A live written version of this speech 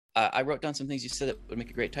I wrote down some things you said that would make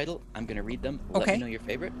a great title. I'm going to read them. Let me know your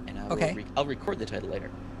favorite, and I'll record the title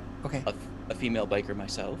later. Okay. A female biker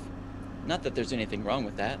myself. Not that there's anything wrong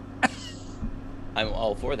with that. I'm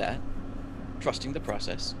all for that. Trusting the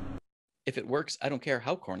process. If it works, I don't care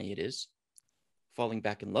how corny it is. Falling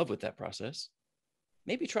back in love with that process.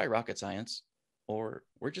 Maybe try rocket science, or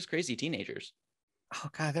we're just crazy teenagers. Oh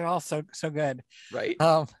God, they're all so good. Right?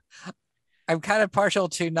 I'm kind of partial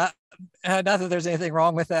to not that there's anything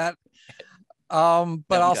wrong with that.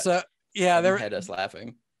 But also, yeah, there had us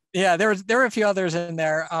laughing. Yeah, there were a few others in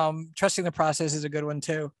there. Trusting the process is a good one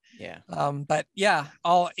too. Yeah. But yeah,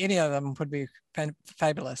 any of them would be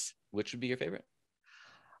fabulous. Which would be your favorite?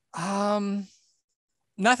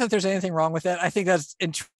 Not that there's anything wrong with it. I think that's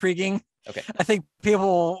intriguing. Okay. I think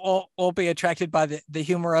people will be attracted by the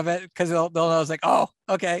humor of it because they'll know it's like, oh,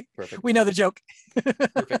 okay, perfect. We know the joke.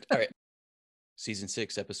 Perfect. All right. Season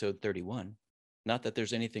 6, episode 31. Not that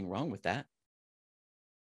there's anything wrong with that.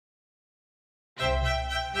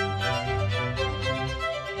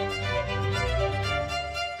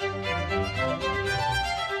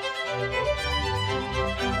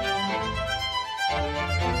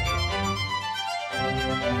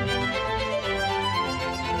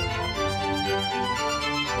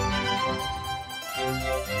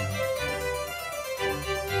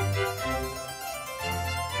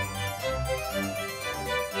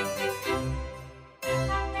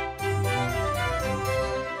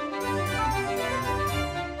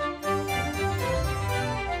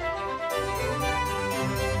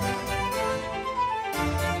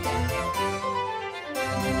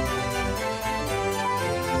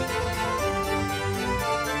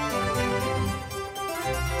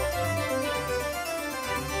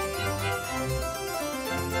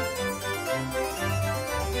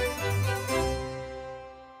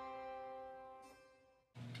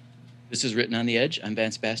 This is Written on the Edge. I'm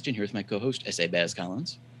Vance Bastian, here with my co-host, S.A. Baz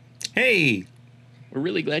Collins. Hey! We're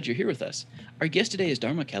really glad you're here with us. Our guest today is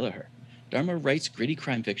Dharma Kelleher. Dharma writes gritty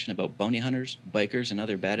crime fiction about bounty hunters, bikers, and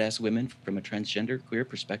other badass women from a transgender queer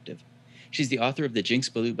perspective. She's the author of the Jinx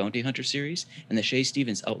Ballou Bounty Hunter series and the Shea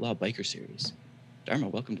Stevens Outlaw Biker series. Dharma,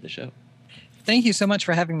 welcome to the show. Thank you so much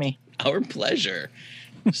for having me. Our pleasure.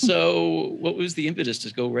 So, what was the impetus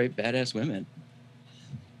to go write badass women?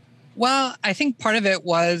 Well, I think part of it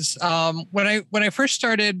was when I first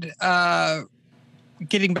started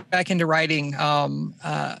getting back into writing. Sons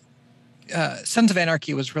of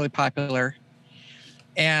Anarchy was really popular,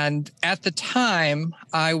 and at the time,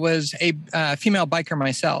 I was a female biker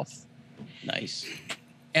myself. Nice.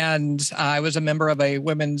 And I was a member of a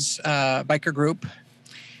women's biker group,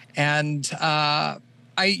 and I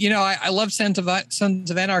love Sons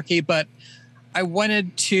of Anarchy, but I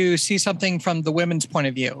wanted to see something from the women's point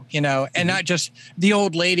of view, and not just the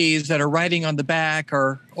old ladies that are riding on the back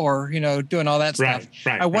or doing all that stuff.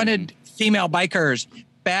 Right, I wanted female bikers,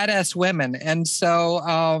 badass women. And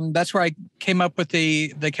so that's where I came up with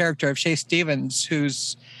the character of Shea Stevens, who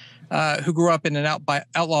grew up in an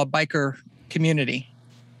outlaw biker community.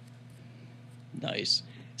 Nice.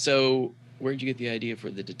 So where'd you get the idea for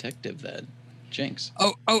the detective then? Jinx.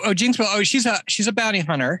 Jinx Ballou. Oh, she's a bounty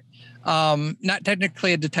hunter. Not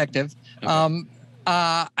technically a detective. Okay.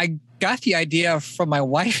 I got the idea from my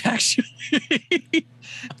wife, actually.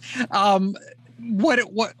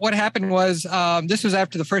 What happened was this was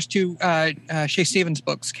after the first two Shea Stevens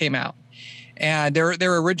books came out, and they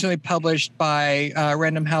were originally published by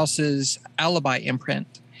Random House's Alibi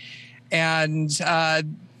imprint, and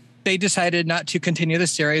they decided not to continue the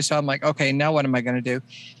series. So I'm like, okay, now what am I going to do?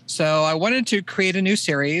 So I wanted to create a new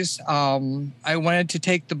series. I wanted to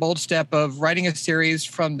take the bold step of writing a series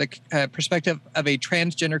from the perspective of a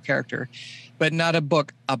transgender character, but not a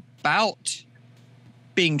book about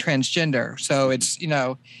being transgender. So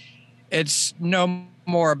it's no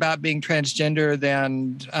more about being transgender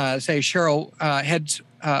than say Cheryl Head's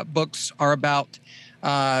books are about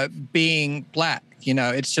being Black.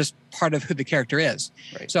 It's just part of who the character is.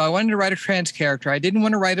 Right. So I wanted to write a trans character. I didn't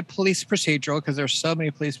want to write a police procedural because there's so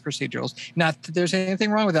many police procedurals. Not that there's anything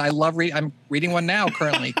wrong with it. I love reading. I'm reading one now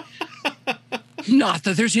currently. Not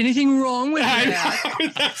that there's anything wrong with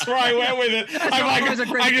that. That's where I went with it.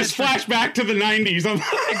 I just flashed back to the 90s.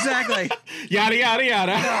 Exactly. Yada, yada,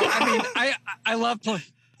 yada. No, I love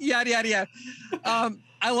yada, yada, yada.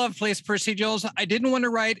 I love police procedurals. I didn't want to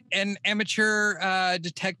write an amateur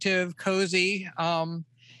detective cozy.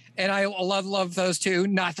 And I love those too.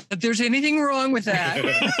 Not that there's anything wrong with that,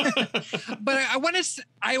 but I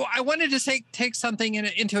wanted to take something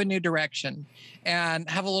into a new direction and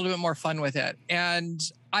have a little bit more fun with it. And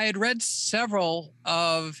I had read several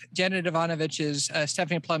of Janet Ivanovich's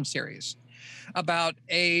Stephanie Plum series, about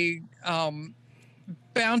a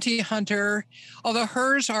bounty hunter, although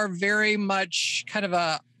hers are very much kind of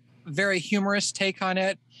a very humorous take on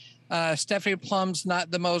it. Stephanie Plum's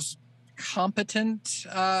not the most competent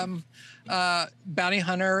bounty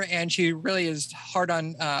hunter, and she really is hard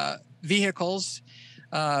on vehicles.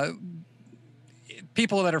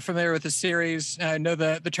 People that are familiar with the series know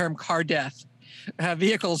the term car death.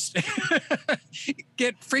 Vehicles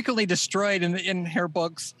get frequently destroyed in her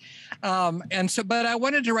books. But I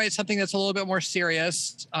wanted to write something that's a little bit more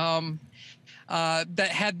serious, that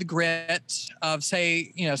had the grit of,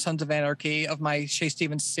 say, Sons of Anarchy, of my Shea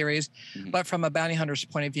Stevens series, but from a bounty hunter's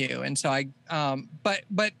point of view. And so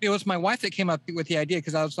but it was my wife that came up with the idea,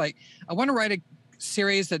 because I was like, I want to write a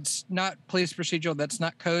series that's not police procedural, that's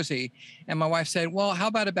not cozy. And my wife said, well, how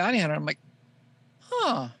about a bounty hunter? I'm like,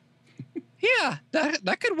 yeah,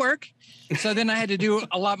 that could work. So then I had to do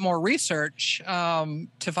a lot more research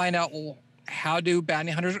to find out, well, how do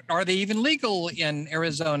bounty hunters, are they even legal in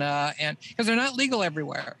Arizona? And because they're not legal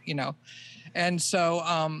everywhere, And so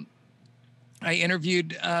I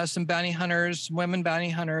interviewed some bounty hunters, women bounty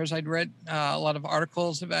hunters. I'd read a lot of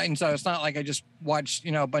articles about, and so it's not like I just watched,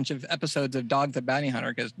 a bunch of episodes of Dog the Bounty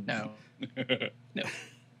Hunter, because no.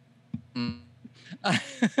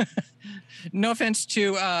 No offense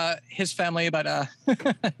to his family, but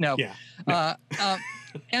no. Yeah.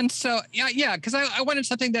 And so, yeah, because I wanted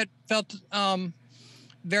something that felt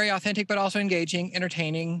very authentic, but also engaging,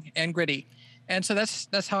 entertaining, and gritty. And so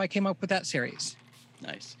that's how I came up with that series.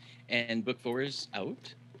 Nice. And book 4 is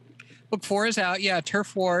out? Book 4 is out. Yeah,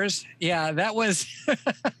 Turf Wars. Yeah, that was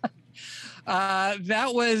I'd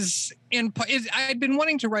been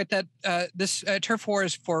wanting to write that this Turf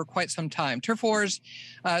Wars for quite some time. Turf Wars,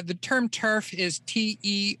 the term TERF is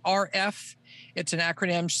TERF. It's an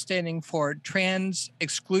acronym standing for Trans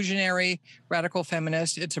Exclusionary Radical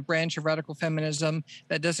Feminist. It's a branch of radical feminism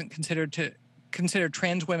that doesn't consider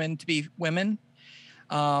trans women to be women.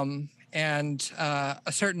 And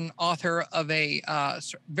a certain author of a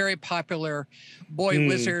very popular boy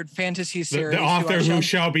wizard fantasy series. The author who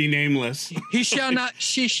shall be nameless. She shall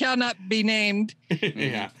not be named.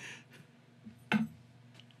 Yeah.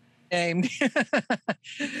 Named.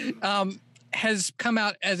 Has come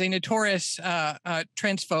out as a notorious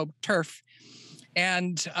transphobe TERF.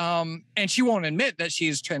 And she won't admit that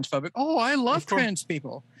she's transphobic. Oh, I love trans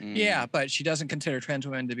people. Yeah, but she doesn't consider trans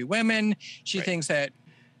women to be women. She thinks that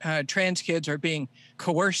trans kids are being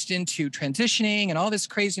coerced into transitioning and all this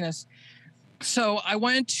craziness. So I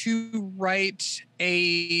wanted to write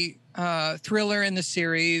a thriller in the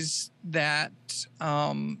series that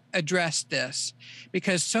addressed this,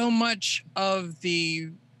 because so much of the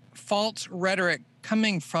false rhetoric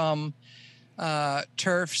coming from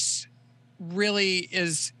TERFs really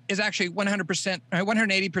is actually 100%,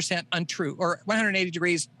 180% untrue, or 180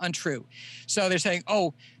 degrees untrue. So they're saying,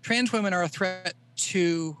 oh, trans women are a threat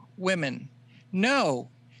to women. No,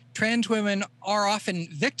 trans women are often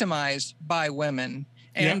victimized by women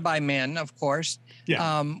and by men, of course.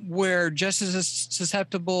 Yeah. We're just as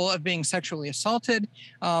susceptible of being sexually assaulted.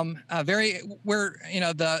 The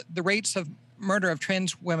rates of murder of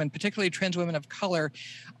trans women, particularly trans women of color,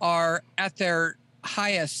 are at their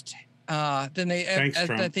highest than they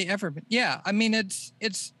ever been. Yeah, I mean,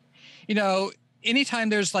 it's anytime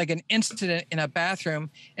there's like an incident in a bathroom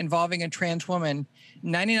involving a trans woman,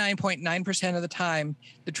 99.9% of the time,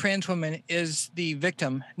 the trans woman is the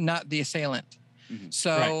victim, not the assailant.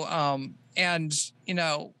 So, it's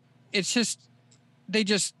just,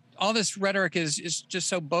 all this rhetoric is just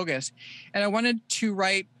so bogus. And I wanted to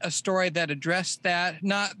write a story that addressed that,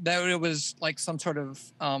 not that it was like some sort of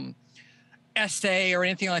essay or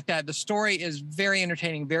anything like that. The story is very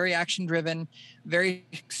entertaining, very action driven, very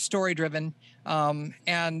story driven.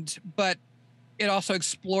 But it also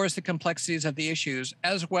explores the complexities of the issues,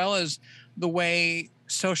 as well as the way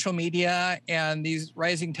social media and these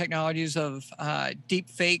rising technologies of deep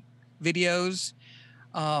fake videos,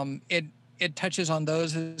 it touches on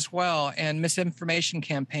those as well, and misinformation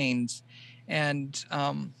campaigns, and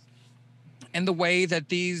the way that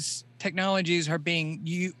these technologies are being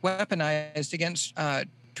weaponized against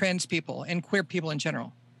trans people and queer people in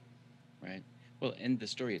general. Right. Well, and the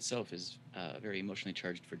story itself is very emotionally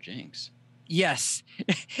charged for Jinx. Yes,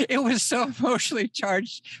 it was so emotionally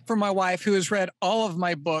charged for my wife, who has read all of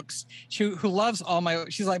my books, who loves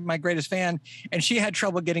she's like my greatest fan, and she had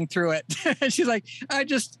trouble getting through it. She's like,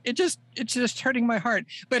 it's just hurting my heart.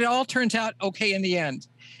 But it all turns out okay in the end.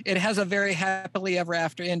 It has a very happily ever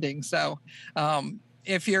after ending. So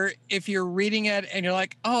if you're reading it and you're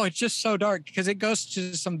like, oh, it's just so dark, because it goes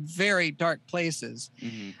to some very dark places.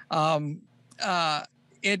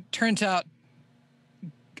 It turns out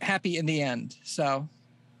happy in the end. So.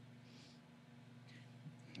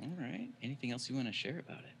 All right. Anything else you want to share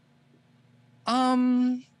about it?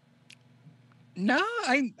 No,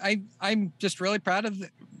 I'm just really proud of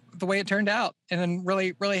the way it turned out, and I'm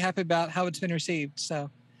really, really happy about how it's been received. So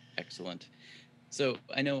excellent. So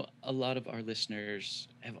I know a lot of our listeners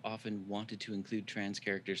have often wanted to include trans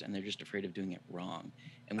characters, and they're just afraid of doing it wrong.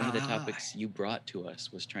 And one of the topics you brought to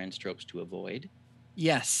us was trans tropes to avoid.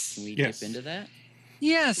 Yes. Can we dip into that?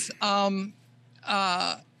 Yes.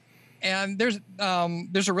 And there's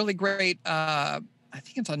a really great, I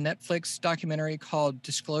think it's a Netflix documentary called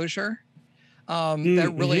Disclosure,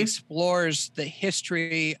 that really explores the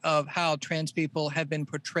history of how trans people have been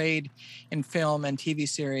portrayed in film and TV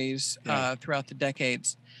series throughout the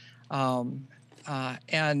decades. And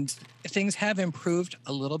things have improved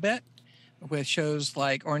a little bit with shows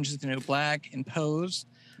like Orange is the New Black and Pose,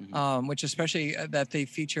 which especially that they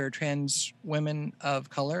feature trans women of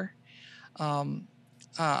color.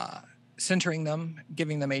 Centering them,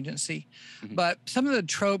 giving them agency. But some of the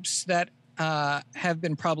tropes that have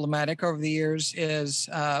been problematic over the years is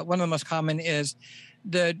one of the most common is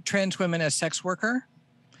the trans women as sex worker.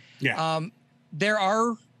 There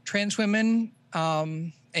are trans women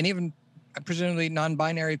and even presumably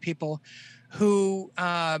non-binary people who,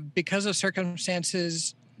 because of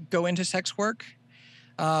circumstances, go into sex work.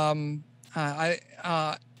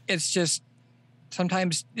 It's just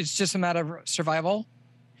sometimes it's just a matter of survival.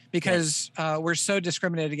 Because we're so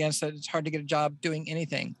discriminated against that it's hard to get a job doing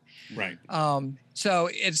anything. Right. So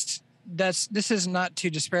this is not to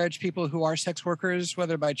disparage people who are sex workers,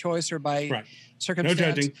 whether by choice or by circumstance. No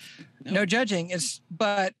judging. No judging.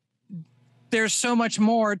 But there's so much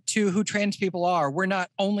more to who trans people are. We're not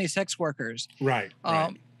only sex workers. Right.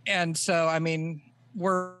 And so, I mean,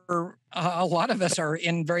 we're a lot of us are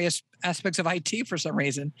in various aspects of IT for some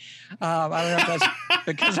reason. I don't know if that's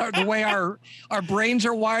because the way our brains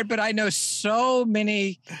are wired, but I know so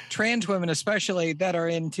many trans women, especially that are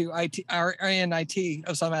into IT, are in IT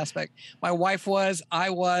of some aspect. My wife was, I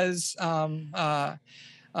was,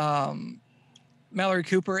 Mallory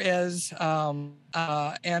Cooper is,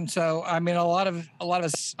 and so I mean a lot of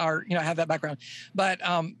us are have that background, but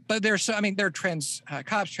there's there are trans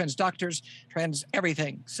cops, trans doctors, trans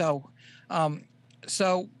everything. So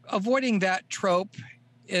avoiding that trope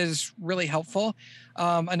is really helpful.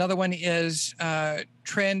 Another one is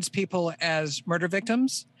trans people as murder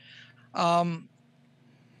victims,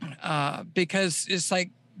 because it's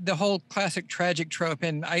like the whole classic tragic trope,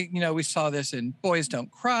 and we saw this in Boys Don't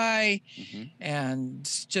Cry, and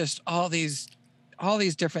just all these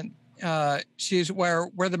different issues where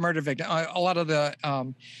the murder victim. A lot of the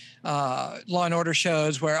Law and Order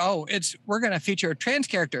shows where we're going to feature a trans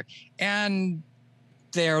character, and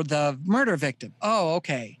they're the murder victim. Oh,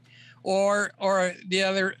 okay. Or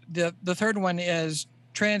the third one is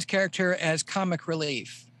trans character as comic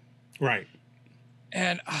relief. Right.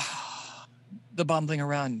 And the bumbling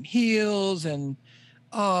around in heels and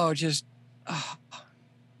yeah.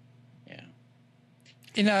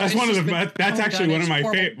 That's actually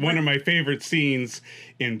one of my favorite scenes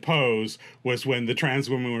in Pose was when the trans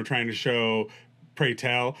women were trying to show Pray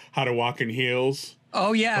Tell how to walk in heels.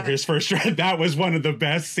 Oh yeah. For his first try. That was one of the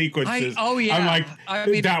best sequences. I'm like,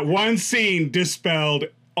 that one scene dispelled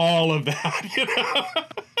all of that,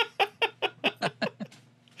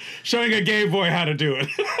 Showing a gay boy how to do it.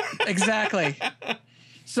 Exactly.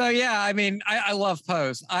 So yeah, I mean, I love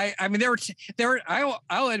Pose. I mean,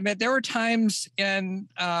 I'll admit there were times in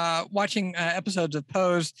watching episodes of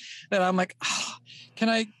Pose that I'm like, can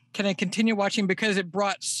I continue watching, because it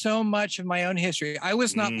brought so much of my own history. I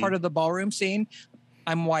was not part of the ballroom scene.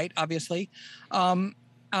 I'm white, obviously, but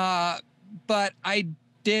I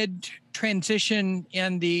did transition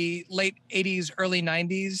in the late '80s, early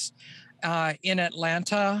 '90s in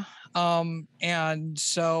Atlanta, and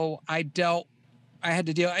so I had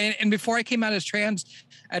to deal. And before I came out as trans,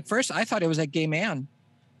 at first I thought it was a gay man,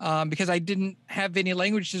 because I didn't have any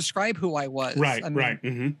language to describe who I was. Right. Right.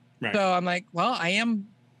 So I'm like, well, I am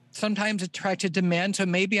sometimes attracted to men, so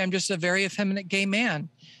maybe I'm just a very effeminate gay man.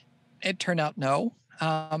 It turned out no,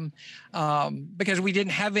 because we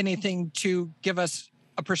didn't have anything to give us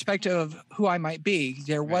a perspective of who I might be.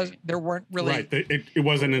 There weren't really. Right. It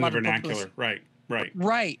wasn't in the vernacular. Right.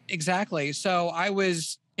 Right. Exactly. So I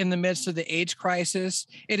was in the midst of the AIDS crisis.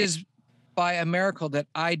 It is by a miracle that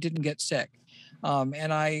I didn't get sick.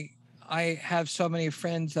 And I have so many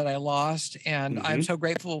friends that I lost, and I'm so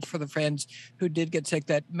grateful for the friends who did get sick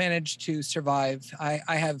that managed to survive.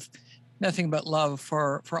 I have nothing but love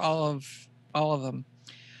for all of them.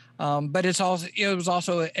 But it was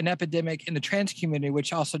also an epidemic in the trans community,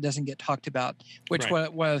 which also doesn't get talked about. Which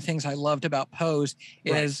one of the things I loved about Pose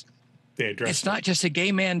is it's not just a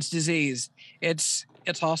gay man's disease. It's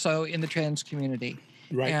also in the trans community.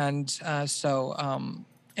 Right. And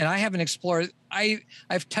and I haven't explored.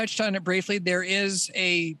 I've touched on it briefly. There is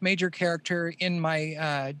a major character in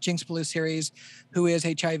my Jinx Ballou series who is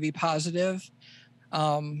HIV positive,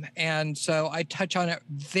 and so I touch on it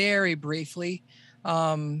very briefly.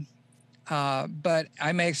 But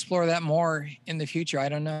I may explore that more in the future. I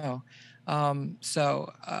don't know.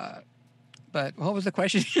 But what was the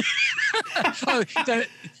question? Oh, the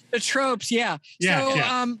tropes. Yeah.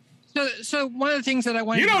 So one of the things that I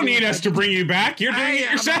wanted. You don't need us to bring you back. You're doing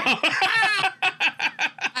it yourself.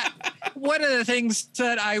 One of the things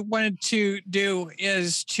that I wanted to do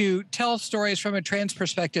is to tell stories from a trans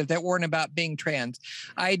perspective that weren't about being trans.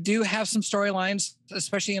 I do have some storylines,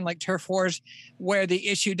 especially in like Turf Wars, where the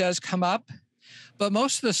issue does come up. But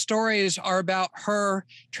most of the stories are about her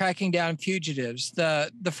tracking down fugitives.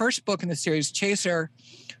 The first book in the series, Chaser,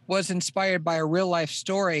 was inspired by a real life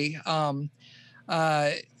story about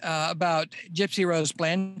Gypsy Rose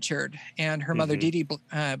Blanchard and her mother, Dee Dee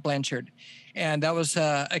Blanchard. And that was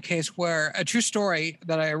a case where a true story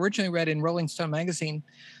that I originally read in Rolling Stone magazine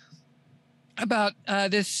about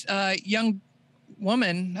this young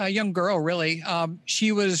woman, a young girl, really.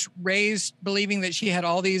 She was raised believing that she had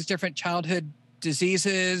all these different childhood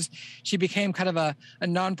diseases. She became kind of a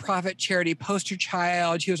nonprofit charity poster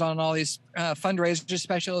child. She was on all these fundraiser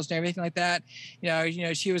specials and everything like that. You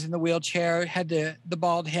know, she was in the wheelchair, had the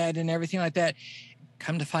bald head and everything like that.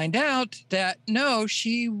 Come to find out that no,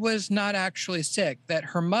 she was not actually sick, that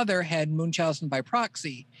her mother had Munchausen by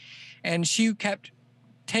proxy. And she kept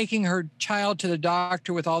taking her child to the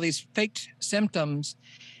doctor with all these faked symptoms.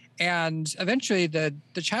 And eventually the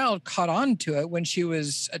child caught on to it when she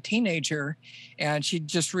was a teenager, and she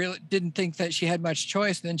just really didn't think that she had much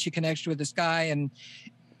choice. And then she connected with this guy, and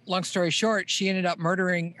long story short, she ended up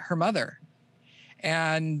murdering her mother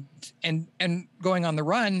and going on the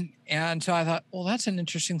run. And so I thought, well, that's an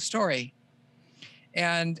interesting story.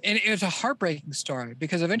 And it was a heartbreaking story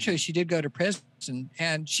because eventually she did go to prison,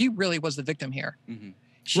 and she really was the victim here. Mm-hmm.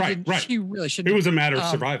 She really shouldn't. It was a matter of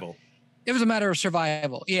survival. It was a matter of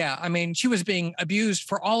survival. Yeah. I mean, she was being abused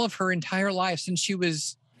for all of her entire life since she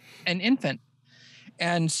was an infant.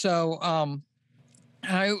 And so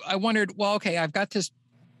I wondered, well, okay, I've got this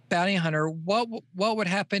bounty hunter. What would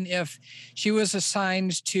happen if she was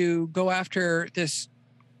assigned to go after this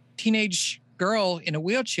teenage girl in a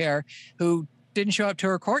wheelchair who didn't show up to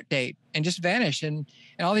her court date and just vanished? And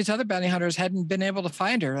all these other bounty hunters hadn't been able to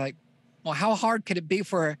find her. Like, well, how hard could it be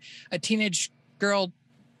for a teenage girl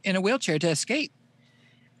in a wheelchair to escape?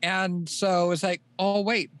 And so it was like, oh,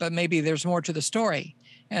 wait, but maybe there's more to the story.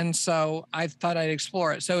 And so I thought I'd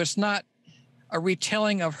explore it. So it's not a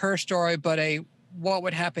retelling of her story, but a what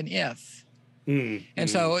would happen if. And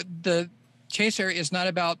so the Chaser is not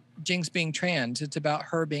about Jinx being trans. It's about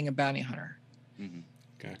her being a bounty hunter.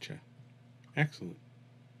 Gotcha. Excellent.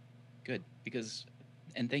 Good. Because,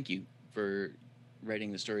 and thank you for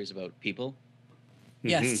writing the stories about people.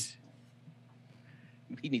 Yes. Mm-hmm.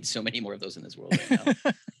 We need so many more of those in this world right now.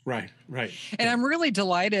 Right. And I'm really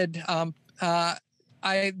delighted.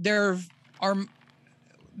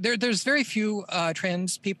 There's very few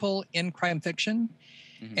trans people in crime fiction.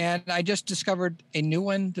 And I just discovered a new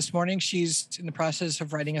one this morning. She's in the process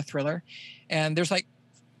of writing a thriller. And there's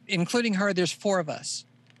including her, there's 4 of us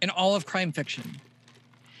in all of crime fiction.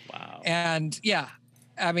 Wow. And yeah,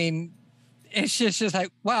 I mean, it's just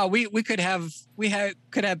like, wow, we could have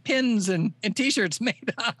pins and T-shirts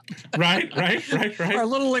made up. Right. Our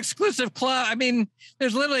little exclusive club. I mean,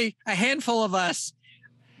 there's literally a handful of us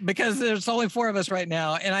because there's only 4 of us right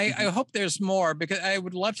now. And I hope there's more, because I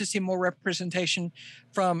would love to see more representation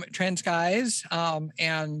from trans guys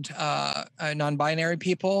and non-binary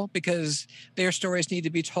people, because their stories need to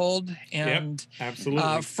be told. And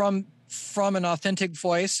absolutely. From an authentic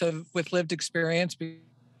voice with lived experience.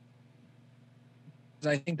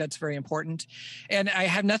 I think that's very important. And I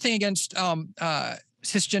have nothing against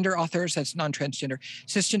cisgender authors, that's non-transgender,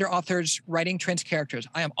 cisgender authors writing trans characters.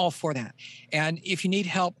 I am all for that. And if you need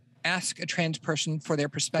help, ask a trans person for their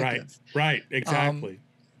perspective. Right, exactly.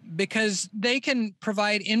 Because they can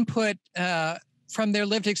provide input from their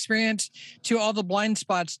lived experience to all the blind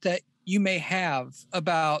spots that you may have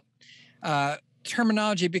about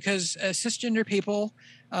terminology, because cisgender people,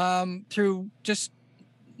 through just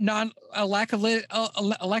a lack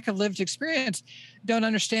of lived experience, don't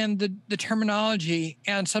understand the terminology,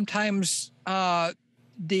 and sometimes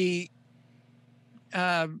the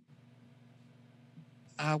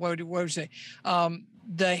what would you say?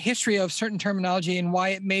 The history of certain terminology and why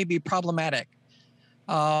it may be problematic.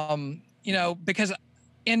 Because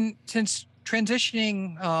since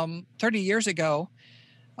transitioning 30 years ago,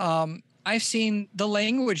 I've seen the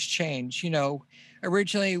language change.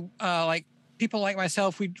 Originally, like people like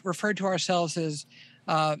myself, we referred to ourselves as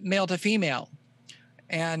male to female.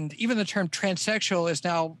 And even the term transsexual is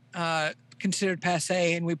now considered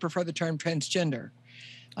passé, and we prefer the term transgender.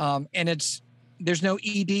 And there's no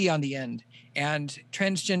ED on the end. And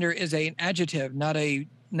transgender is an adjective, not a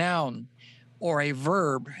noun or a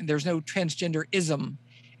verb. There's no transgenderism.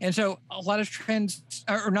 And so a lot of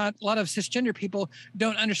cisgender people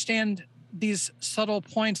don't understand these subtle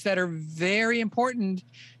points that are very important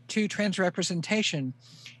to trans representation.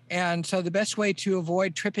 And so the best way to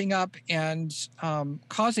avoid tripping up and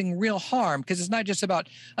causing real harm, because it's not just about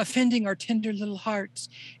offending our tender little hearts,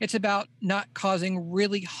 it's about not causing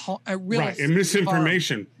really real right, and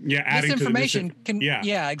misinformation. Harm. Yeah, adding misinformation to the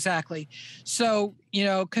yeah, exactly. So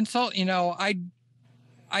consult. I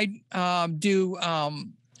do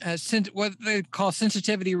what they call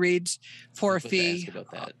sensitivity reads for a fee.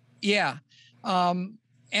 About that. Yeah.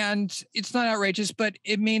 And it's not outrageous, but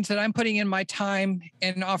it means that I'm putting in my time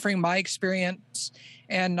and offering my experience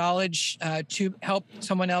and knowledge to help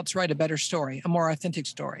someone else write a better story, a more authentic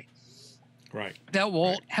story. Right. That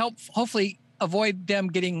will help hopefully avoid them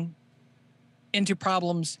getting into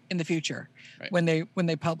problems in the future when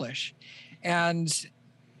they publish. And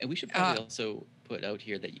we should probably also put out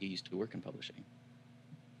here that you used to work in publishing.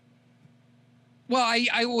 Well,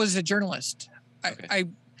 I was a journalist. Okay.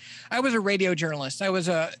 I was a radio journalist. I was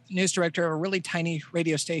a news director of a really tiny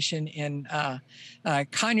radio station in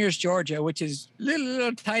Conyers, Georgia, which is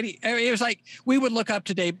little tiny. I mean, it was like we would look up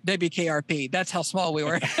to WKRP. That's how small we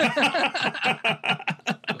were.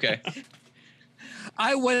 Okay.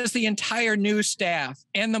 I was the entire news staff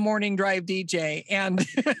and the morning drive DJ. And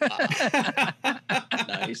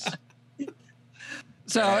nice.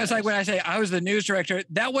 So it's like when I say I was the news director,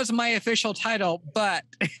 that was my official title, but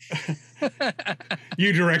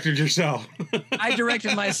you directed yourself. I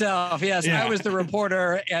directed myself. Yes, yeah. I was the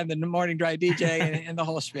reporter and the morning drive DJ and the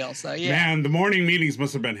whole spiel. So yeah, man, the morning meetings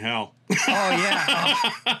must have been hell. Oh yeah,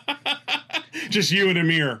 just you and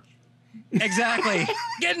Amir. Exactly.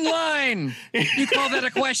 Get in line. You call that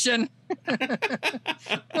a question?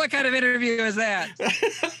 What kind of interview is that?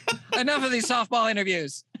 Enough of these softball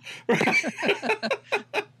interviews.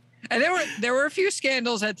 And there were a few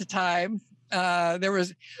scandals at the time. There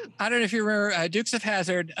was, I don't know if you remember Dukes of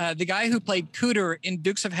Hazzard. The guy who played Cooter in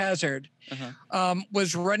Dukes of Hazzard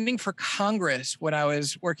was running for Congress when I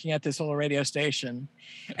was working at this little radio station.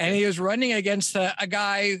 Okay. And he was running against a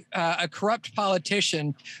guy, a corrupt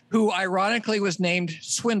politician who ironically was named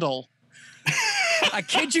Swindle. I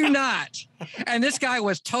kid you not. And this guy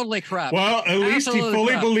was totally corrupt. Well, at least he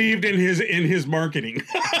fully believed in his marketing.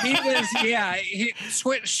 He was, yeah.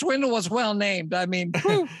 Swindle was well named. I mean,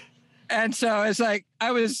 whew. And so it's like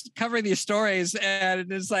I was covering these stories,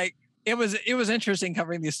 and it's like it was interesting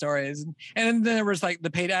covering these stories. And then there was like the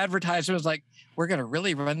paid advertiser was like, "We're gonna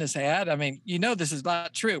really run this ad? I mean, this is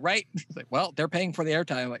not true, right?" It's like, well, they're paying for the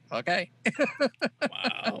airtime. I'm like, okay.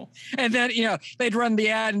 Wow. And then they'd run the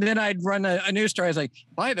ad, and then I'd run a news story. I was like,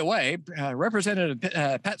 by the way, Representative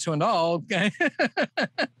Pat Swindall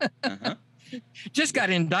just got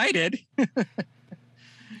indicted.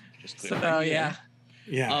 So yeah.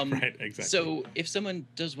 Yeah, right, exactly. So if someone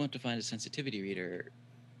does want to find a sensitivity reader,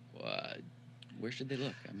 where should they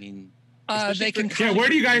look? I mean, they can. Where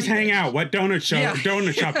do you guys hang out? What donut shop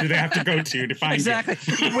do they have to go to find exactly.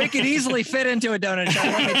 You? We could easily fit into a donut shop.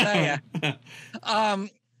 Let me tell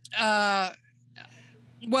you.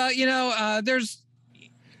 Well, there's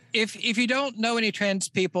if you don't know any trans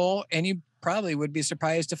people, and you probably would be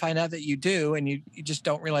surprised to find out that you do, and you just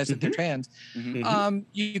don't realize that they're trans. Mm-hmm.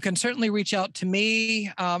 You can certainly reach out to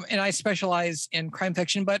me, and I specialize in crime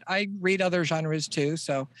fiction, but I read other genres too.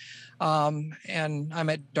 So, and I'm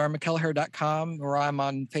at DharmaKelleher.com, or I'm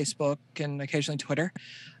on Facebook and occasionally Twitter.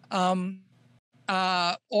 But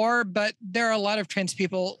there are a lot of trans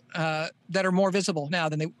people that are more visible now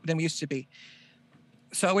than we used to be.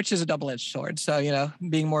 So, which is a double-edged sword. So,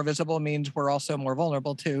 being more visible means we're also more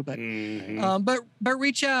vulnerable too. But, but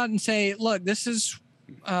reach out and say, look, this is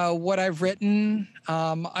what I've written.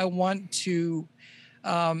 I want to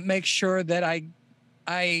make sure that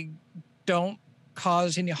I don't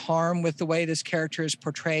cause any harm with the way this character is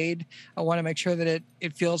portrayed. I want to make sure that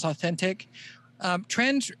it feels authentic.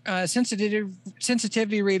 Trans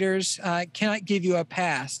sensitivity readers cannot give you a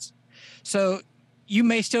pass. So you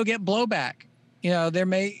may still get blowback. there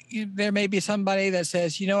may be somebody that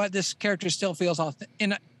says, you know what, this character still feels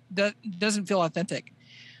doesn't feel authentic,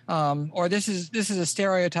 or this is a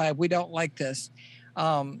stereotype. We don't like this.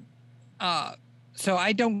 So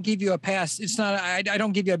I don't give you a pass. It's not. I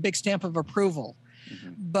don't give you a big stamp of approval,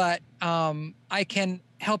 but I can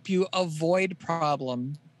help you avoid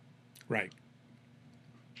problem. Right.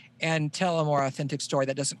 And tell a more authentic story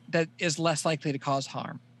that is less likely to cause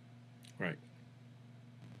harm. Right.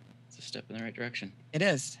 It's a step in the right direction. It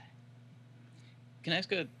is. Can I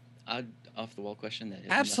ask a odd off the wall question that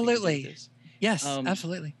has absolutely nothing to do with this? Yes,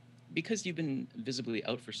 absolutely. Because you've been visibly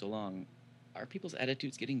out for so long, are people's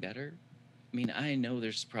attitudes getting better? I mean, I know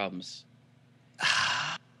there's problems,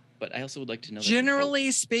 but I also would like to know.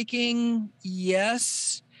 Generally speaking,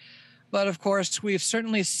 yes. But of course, we've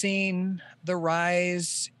certainly seen the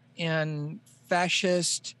rise in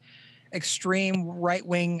fascist, extreme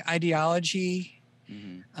right-wing ideology.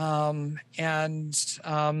 And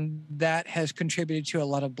that has contributed to a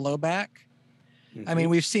lot of blowback. I mean,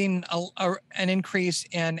 we've seen an increase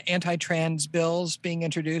in anti-trans bills being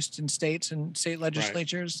introduced in states and state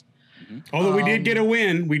legislatures. Right. Although we did get a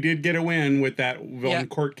win. We did get a win with that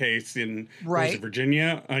court case in was it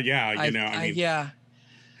Virginia. Yeah,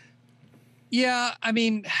 I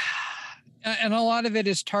mean, and a lot of it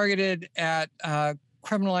is targeted at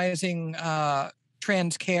criminalizing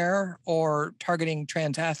trans care or targeting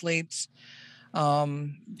trans athletes.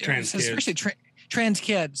 Especially trans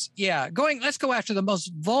kids. Yeah, let's go after the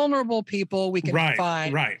most vulnerable people we can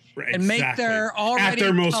find. Right. And make their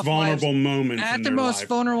most vulnerable moments. At their most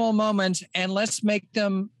vulnerable moments, and let's make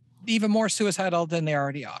them even more suicidal than they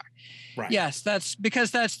already are. Right. Yes, that's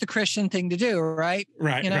because that's the Christian thing to do, right?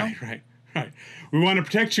 Right. Right. We want to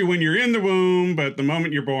protect you when you're in the womb, but the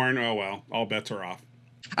moment you're born, oh well, all bets are off.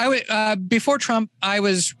 I would before Trump, I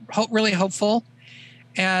was really hopeful,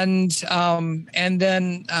 and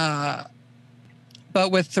then,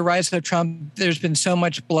 but with the rise of Trump, there's been so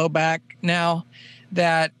much blowback now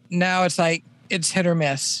that now it's like it's hit or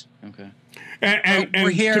miss. Okay, and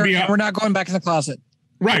we're here. We're not going back in the closet.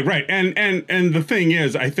 Right. And the thing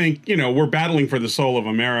is, I think, we're battling for the soul of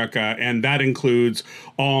America, and that includes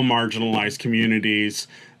all marginalized communities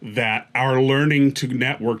that are learning to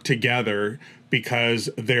network together because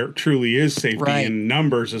there truly is safety in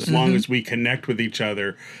numbers as long as we connect with each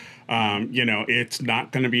other. It's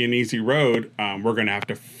not going to be an easy road. We're going to have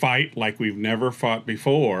to fight like we've never fought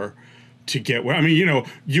before to get where. I mean,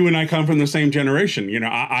 you and I come from the same generation.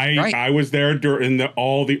 I was there during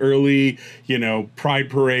all the early, pride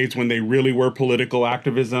parades when they really were political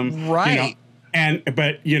activism. Right.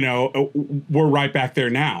 But we're right back there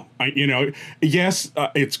now. Yes,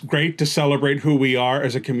 it's great to celebrate who we are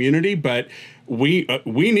as a community, but we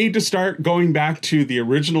need to start going back to the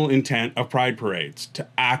original intent of pride parades to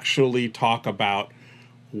actually talk about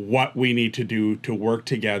what we need to do to work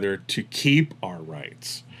together to keep our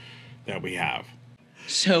rights that we have.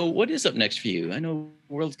 So what is up next for you? I know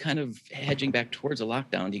the world's kind of hedging back towards a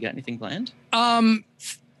lockdown. Do you got anything planned?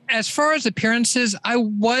 As far as appearances, I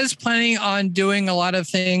was planning on doing a lot of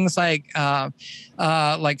things like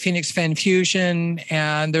Phoenix Fan Fusion,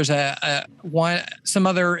 and there's some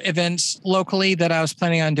other events locally that I was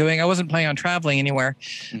planning on doing. I wasn't planning on traveling anywhere,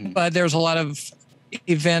 but there's a lot of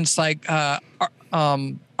events like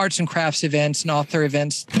arts and crafts events and author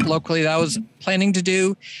events locally that I was planning to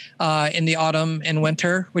do in the autumn and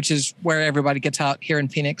winter, which is where everybody gets out here in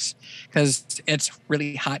Phoenix because it's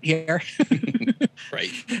really hot here.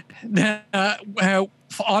 Right.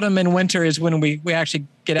 Autumn and winter is when we actually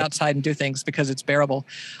get outside and do things because it's bearable.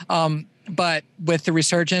 But with the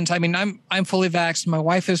resurgence, I mean, I'm fully vaxxed. My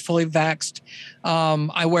wife is fully vaxxed.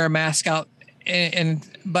 I wear a mask out.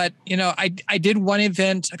 But I did one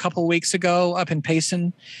event a couple of weeks ago up in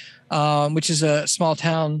Payson, which is a small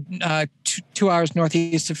town 2 hours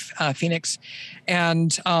northeast of Phoenix.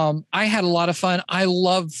 And I had a lot of fun. I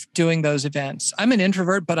love doing those events. I'm an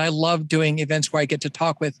introvert, but I love doing events where I get to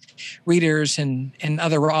talk with readers and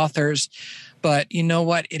other authors. But you know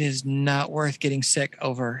what? It is not worth getting sick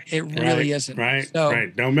over. It really isn't. Right.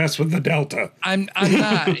 Don't mess with the Delta. I'm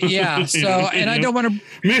not. Yeah. So, and I don't want to.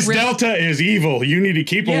 Miss Delta is evil. You need to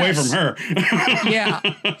keep away from her. Yeah.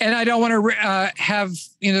 And I don't want to have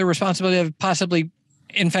the responsibility of possibly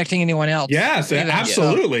infecting anyone else. Yes,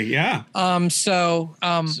 absolutely. Yeah. So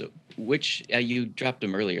which you dropped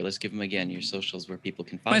them earlier. Let's give them again your socials where people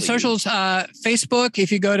can follow my socials. Facebook.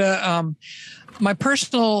 If you go to my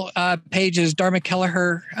personal page is Dharma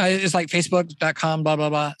Kelleher. It's like facebook.com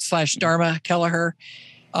 / Dharma Kelleher.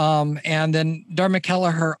 And then Dharma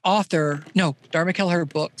Kelleher Dharma Kelleher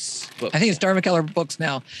Books. I think it's Dharma Kelleher Books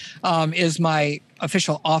now, is my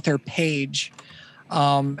official author page.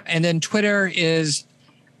 And then Twitter is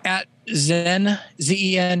at Zen,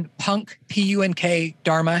 Zen Punk, Punk,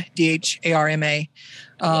 Dharma, Dharma. I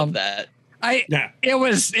love that.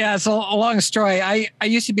 It's a long story. I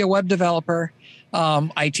used to be a web developer,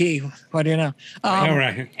 IT, what do you know? All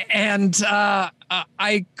right. And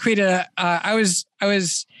I created I was,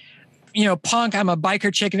 punk, I'm a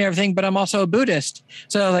biker chick and everything, but I'm also a Buddhist.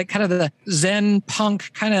 So like kind of the Zen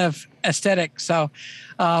punk kind of aesthetic. So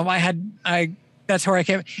that's where I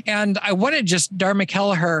came. And I wanted just Dharma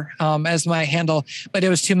Kelleher as my handle, but it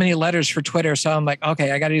was too many letters for Twitter. So I'm like,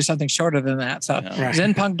 okay, I got to do something shorter than that. So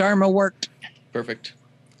Zen Punk Dharma worked. Perfect.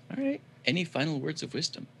 All right. Any final words of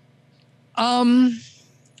wisdom? No,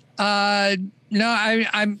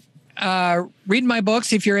 I'm read my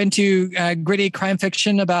books if you're into gritty crime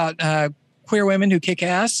fiction about queer women who kick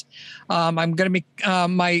ass. I'm going to be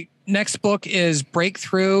my next book is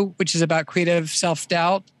Breakthrough, which is about creative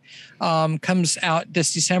self-doubt. Comes out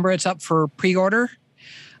this December. It's up for pre-order.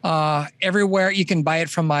 Everywhere you can buy it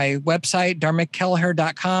from my website,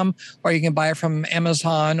 DharmaKelleher.com, or you can buy it from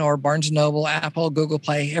Amazon or Barnes & Noble, Apple, Google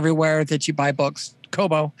Play, everywhere that you buy books,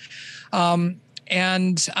 Kobo.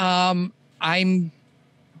 And I'm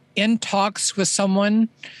in talks with someone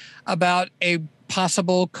about a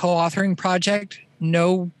possible co-authoring project.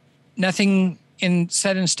 Nothing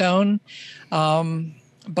set in stone,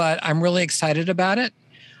 but I'm really excited about it.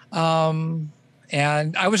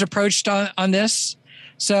 And I was approached on this.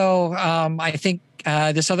 So I think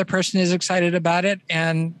this other person is excited about it,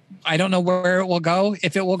 and I don't know where it will go,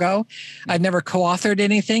 if it will go. I've never co-authored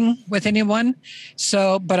anything with anyone.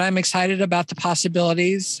 But I'm excited about the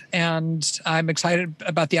possibilities, and I'm excited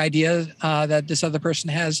about the idea that this other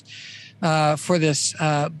person has for this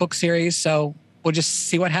book series. So we'll just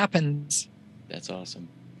see what happens. That's awesome.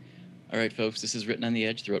 All right, folks, this is Written on the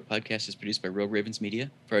Edge. The Rote Podcast is produced by Rogue Ravens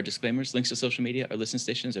Media. For our disclaimers, links to social media, our listen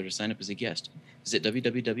stations, or to sign up as a guest, visit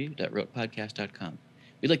www.rotepodcast.com.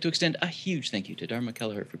 We'd like to extend a huge thank you to Dharma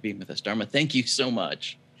Kelleher for being with us. Dharma, thank you so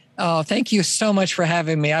much. Oh, thank you so much for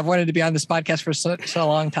having me. I've wanted to be on this podcast for so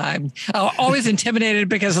long time. Always intimidated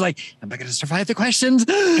because am I going to survive the questions?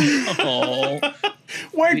 Oh,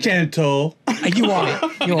 we're gentle. You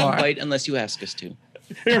are. You are. Bite unless you ask us to.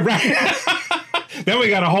 Yeah, right. Then we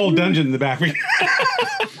got a whole dungeon in the back.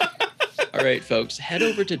 All right, folks, head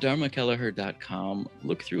over to DharmaKelleher.com.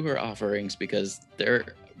 Look through her offerings because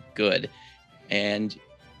they're good. And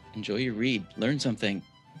enjoy your read. Learn something.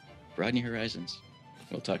 Broaden your horizons.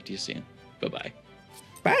 We'll talk to you soon. Bye-bye.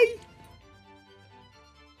 Bye.